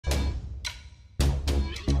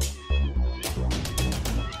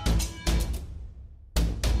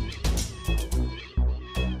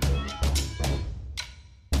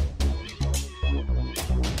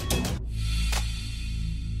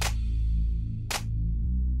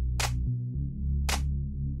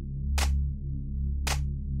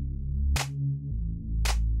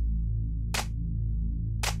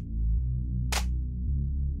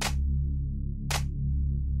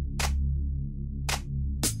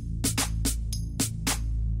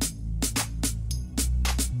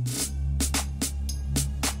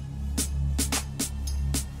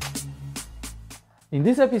In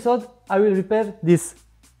this episode, I will repair this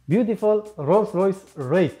beautiful Rolls Royce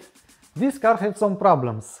Wraith. This car has some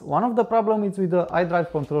problems. One of the problems is with the iDrive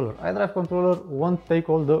controller. iDrive controller won't take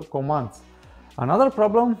all the commands. Another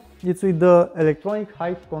problem is with the electronic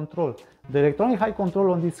height control. The electronic height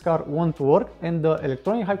control on this car won't work, and the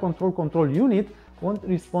electronic height control unit won't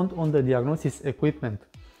respond on the diagnosis equipment.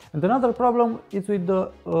 And another problem is with the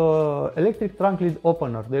electric trunk lid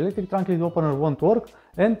opener. The electric trunk lid opener won't work,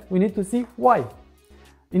 and we need to see why.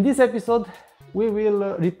 In this episode, we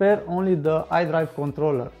will repair only the iDrive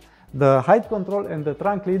controller. The height control and the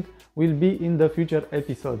trunk lid will be in the future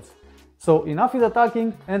episodes. So enough with the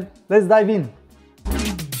talking and let's dive in.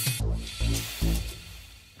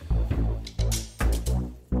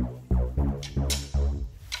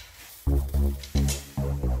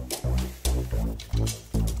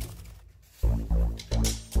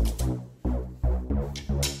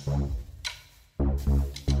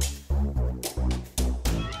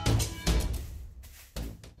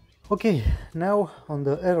 Okay, now on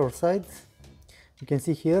the error side, you can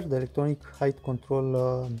see here the electronic height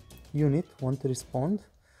control unit won't respond.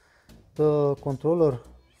 The controller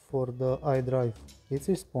for the iDrive is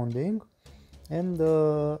responding, and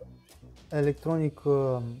the electronic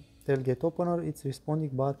tailgate opener is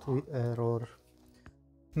responding but with error.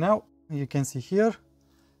 Now you can see here,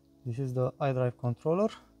 this is the iDrive controller,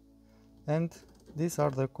 and these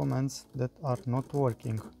are the commands that are not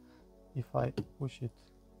working. If I push it,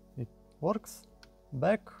 it works.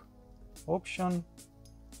 Back, option,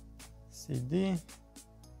 CD,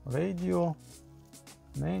 radio,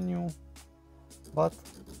 menu, but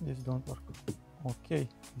this don't work. Okay,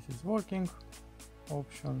 this is working,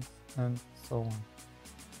 options, and so on.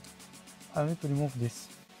 I need to remove this.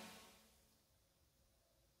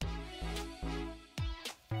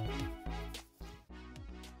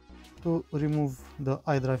 To remove the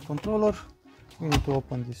iDrive controller, we need to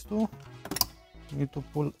open this too. We need to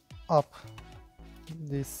pull up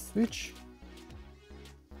this switch.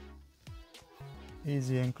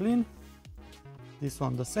 Easy and clean. This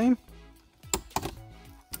one the same.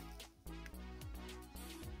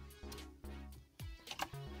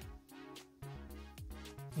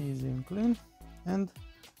 Easy and clean. And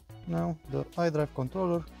now the iDrive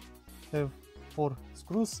controller have 4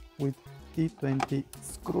 screws with T20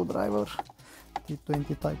 screwdriver,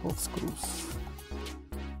 T20 type of screws.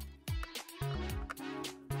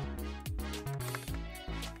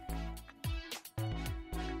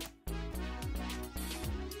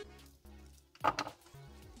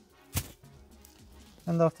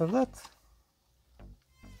 And after that,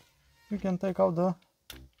 you can take out the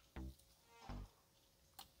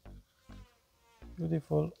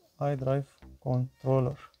beautiful iDrive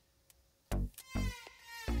controller.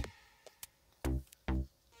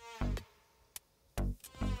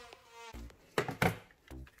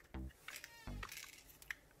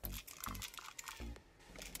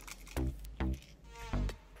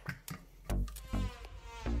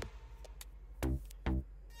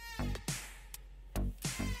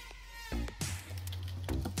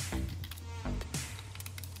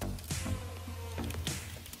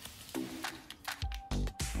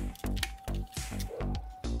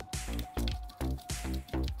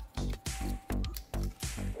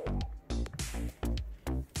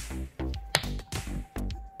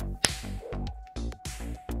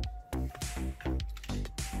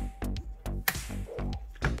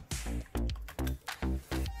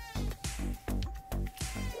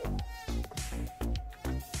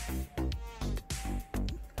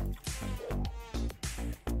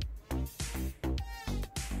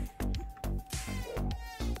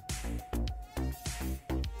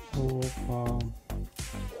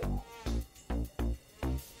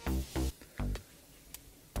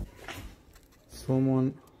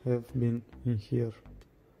 Someone have been in here.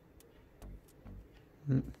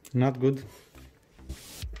 Not good.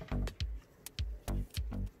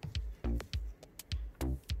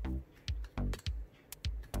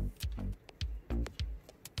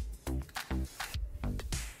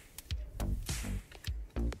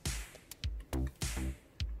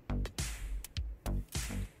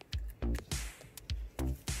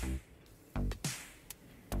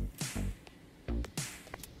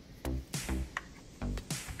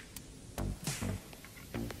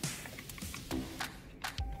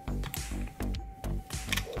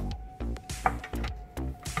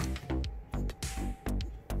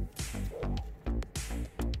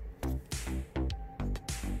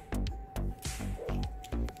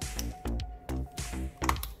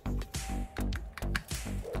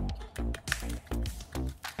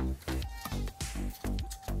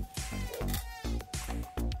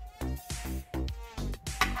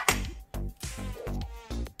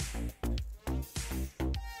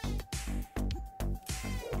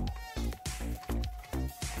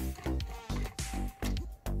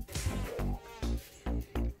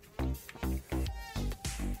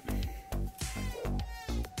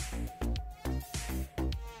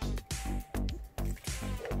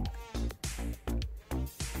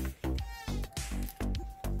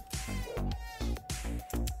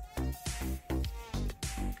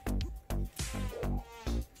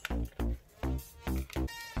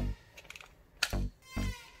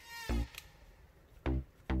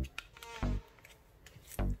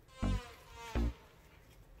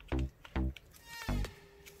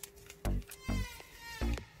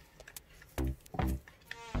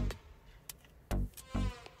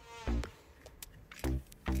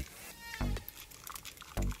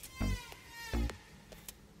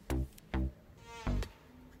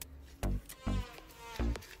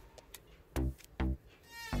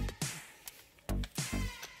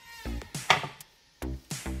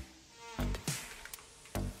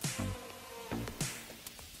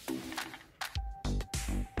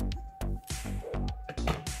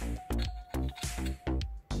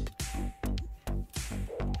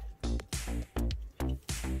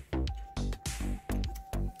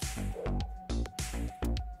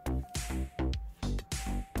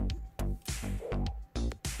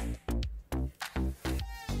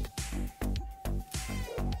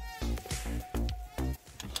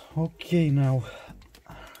 Okay, now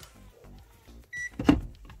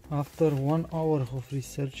after 1 hour of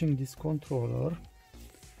researching this controller,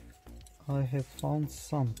 I have found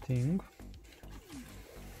something.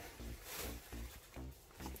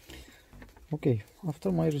 Okay,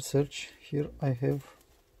 after my research, here I have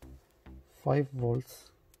 5 volts.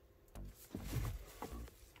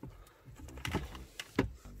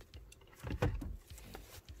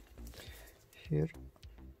 Here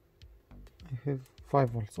I have 5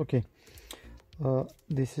 volts. Okay,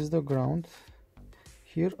 this is the ground.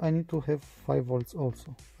 Here I need to have 5 volts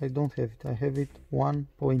also. I don't have it. I have it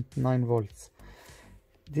 1.9 volts.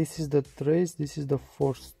 This is the trace. This is the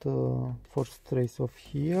first trace of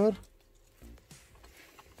here.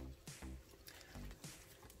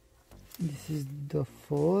 This is the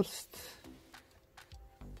first,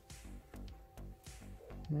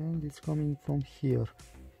 and it's coming from here.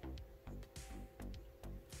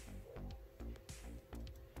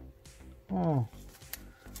 Oh,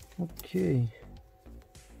 okay.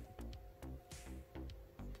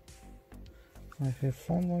 I have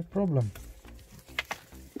found my problem.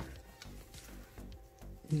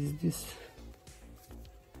 Is this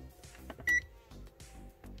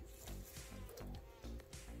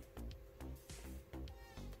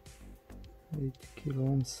 8 kilo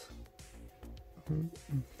ohms? I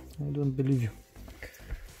don't believe you.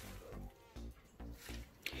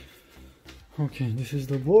 Okay, this is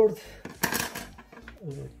the board.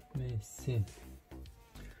 Let me see.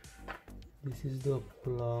 This is the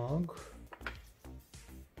plug.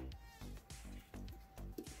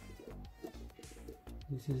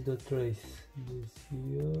 This is the trace. This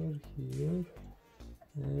here, here,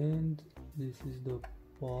 and this is the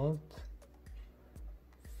part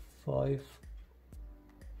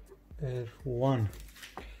 5R1.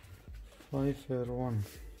 5R1.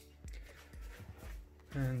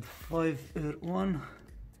 And 5R1,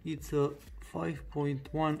 it's a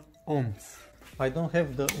 5.1 ohms. I don't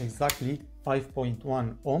have the exactly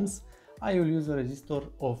 5.1 ohms. I will use a resistor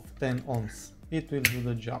of 10 ohms. It will do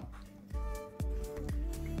the job.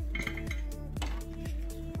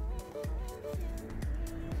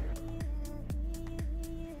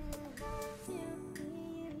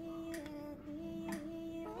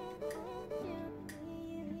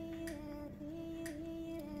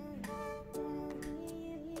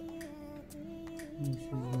 This is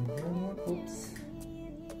the one. Oops.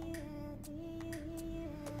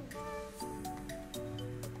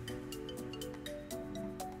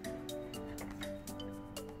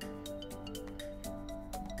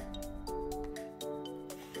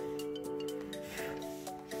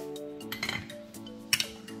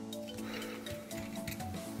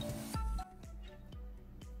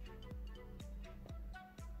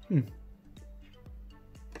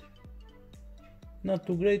 Not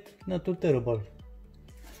too great, not too terrible.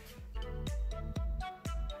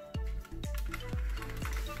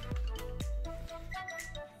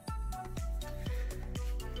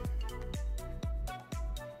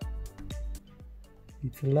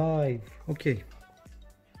 It's live. Okay.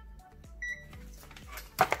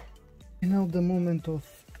 Now the moment of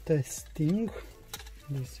testing.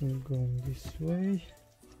 This will go this way,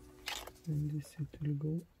 and this it will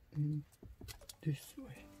go in this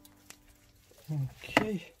way.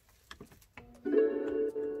 Okay.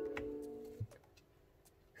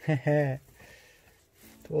 It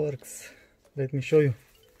works. Let me show you.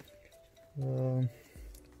 1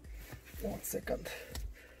 second.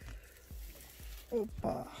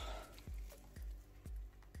 Opa.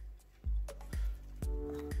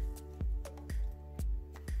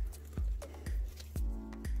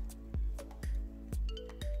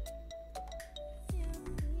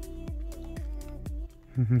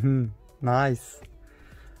 Nice.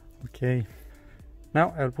 Okay,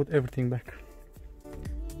 now I'll put everything back.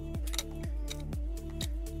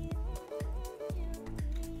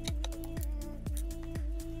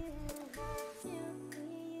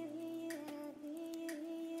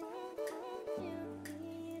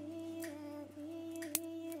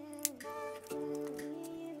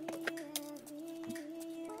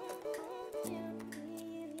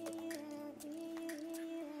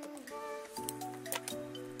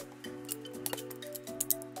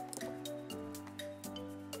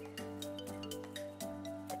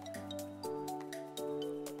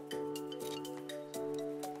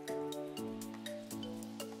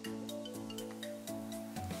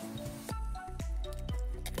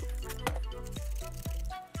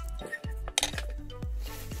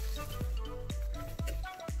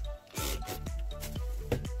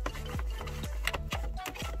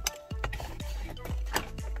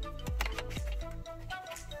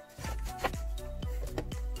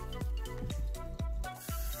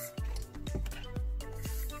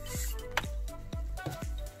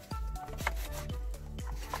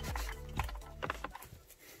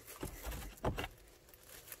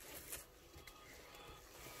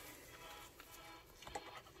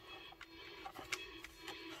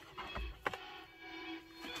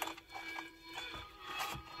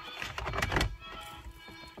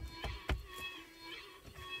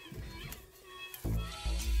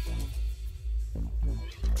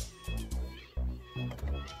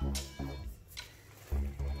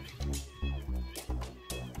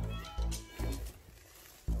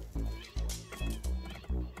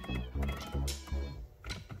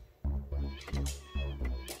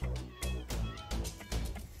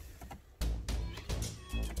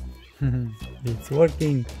 It's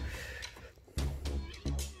working.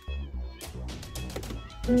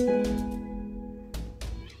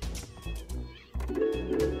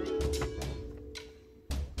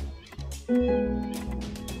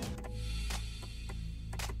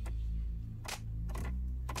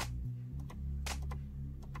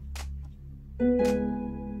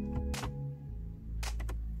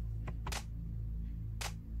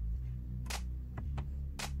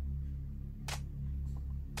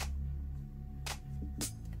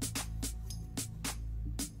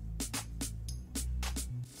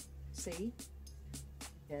 C,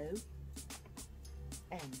 O,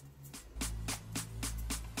 N.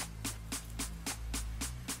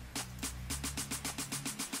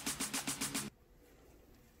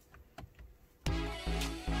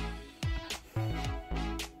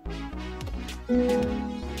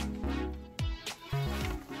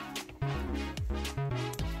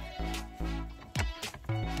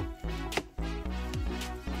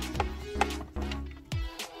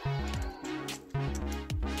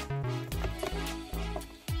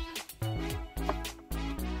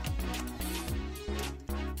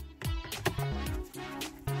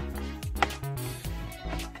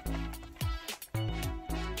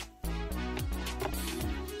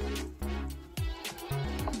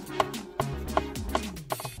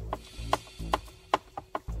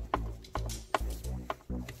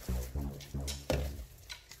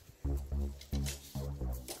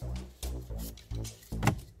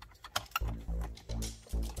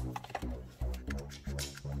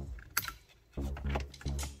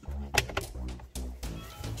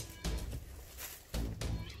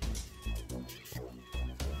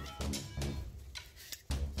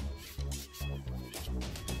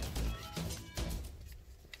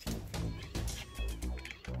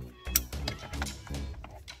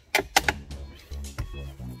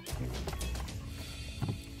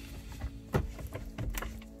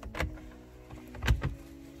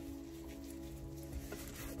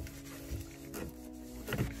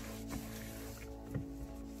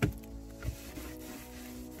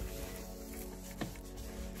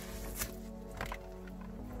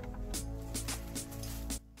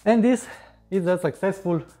 And this is a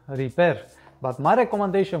successful repair, but my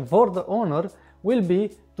recommendation for the owner will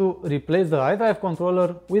be to replace the iDrive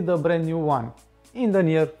controller with a brand new one in the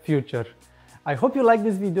near future. I hope you like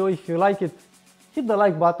this video. If you like it, hit the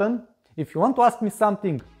like button. If you want to ask me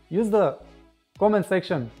something, use the comment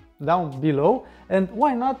section down below, and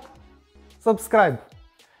why not subscribe.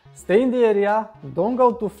 Stay in the area, don't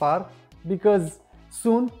go too far, because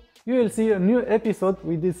soon you will see a new episode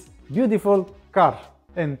with this beautiful car.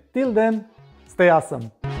 And till then, stay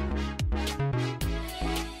awesome!